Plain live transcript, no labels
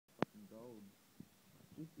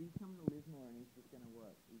He's coming to Lismore and he's just going to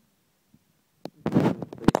work. He's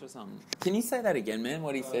beach or something. Can you say that again, man?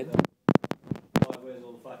 What he said? Where's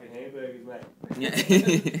all the fucking hamburgers, mate?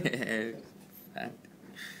 Yeah.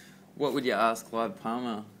 What would you ask Clive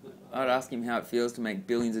Palmer? I'd ask him how it feels to make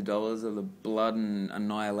billions of dollars of the blood and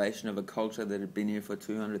annihilation of a culture that had been here for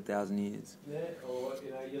 200,000 years. Yeah, or,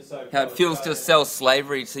 you're so How it feels to sell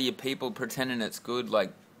slavery to your people pretending it's good,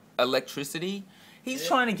 like electricity. He's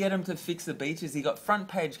trying to get them to fix the beaches. He got front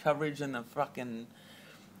page coverage in the fucking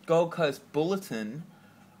Gold Coast Bulletin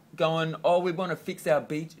going, oh, we want to fix our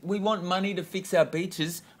beach. We want money to fix our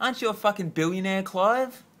beaches. Aren't you a fucking billionaire,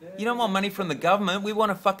 Clive? You don't want money from the government. We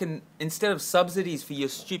want to fucking, instead of subsidies for your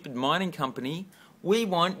stupid mining company, we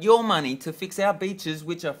want your money to fix our beaches,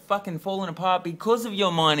 which are fucking falling apart because of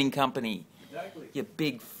your mining company. Exactly. You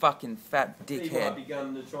big fucking fat dickhead. He might be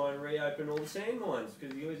going to try and reopen all the sand mines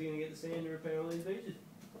because you're always going to get the sand to repair all these beaches.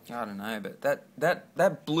 I don't know, but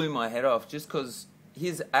that blew my head off just because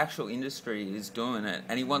his actual industry is doing it,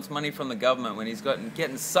 and he wants money from the government when he's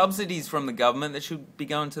getting subsidies from the government that should be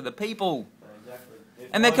going to the people. Exactly.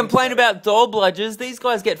 And they complain about dole bludgers. These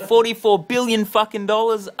guys get $44 billion fucking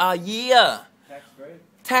dollars a year. Tax-free.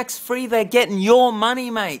 Tax-free, they're getting your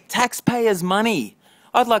money, mate. Taxpayers' money.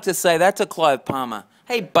 I'd like to say that to Clive Palmer.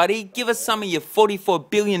 Hey, buddy, give us some of your $44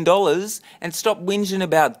 billion and stop whinging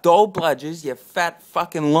about dole bludgers, you fat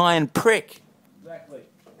fucking lying prick. Exactly.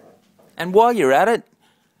 And while you're at it,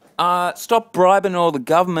 stop bribing all the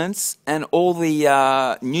governments and all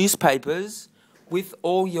the newspapers with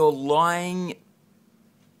all your lying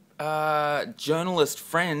journalist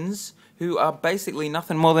friends who are basically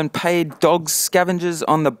nothing more than paid dog scavengers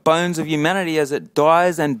on the bones of humanity as it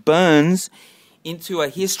dies and burns into a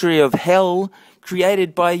history of hell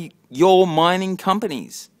created by your mining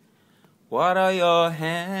companies. What are your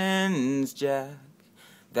hands, Jack?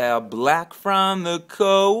 They are black from the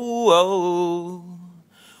cold.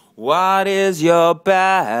 What is your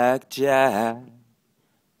back, Jack?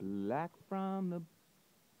 Black from the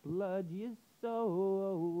blood you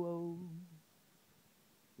sow.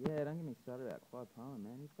 Yeah, don't get me started about Clive Palmer,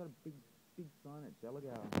 man. He's got a big sign at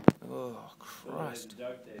Jellicoe. Oh, Christ. There's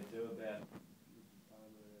a joke there too about...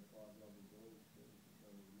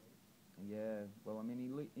 Yeah, well, I mean,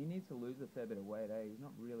 he needs to lose a fair bit of weight, eh? He's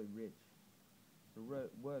not really rich. The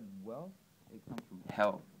word wealth, it comes from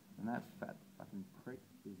health, and that fat fucking prick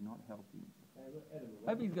is not healthy.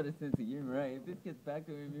 I hope he's got a sense of humour, eh? If this gets back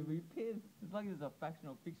to him, he'll be pissed. It's like it's a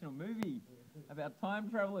fictional movie about time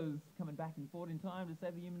travellers coming back and forth in time to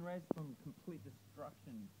save the human race from complete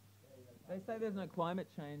destruction. They say there's no climate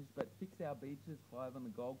change, but fix our beaches, Clive, on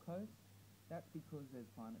the Gold Coast. That's because there's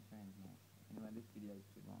climate change now. Anyway, this video is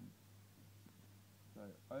too long. So,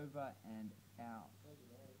 over and out.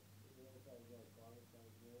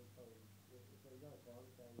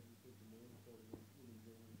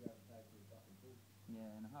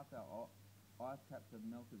 Yeah, and half our ice caps have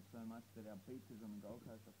melted so much that our beaches on the Gold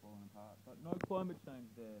Coast are falling apart. But no climate change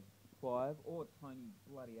there, Clive, or Tony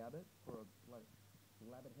bloody Abbott for a bloody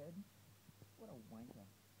blabberhead. What a wanker.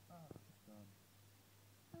 Oh.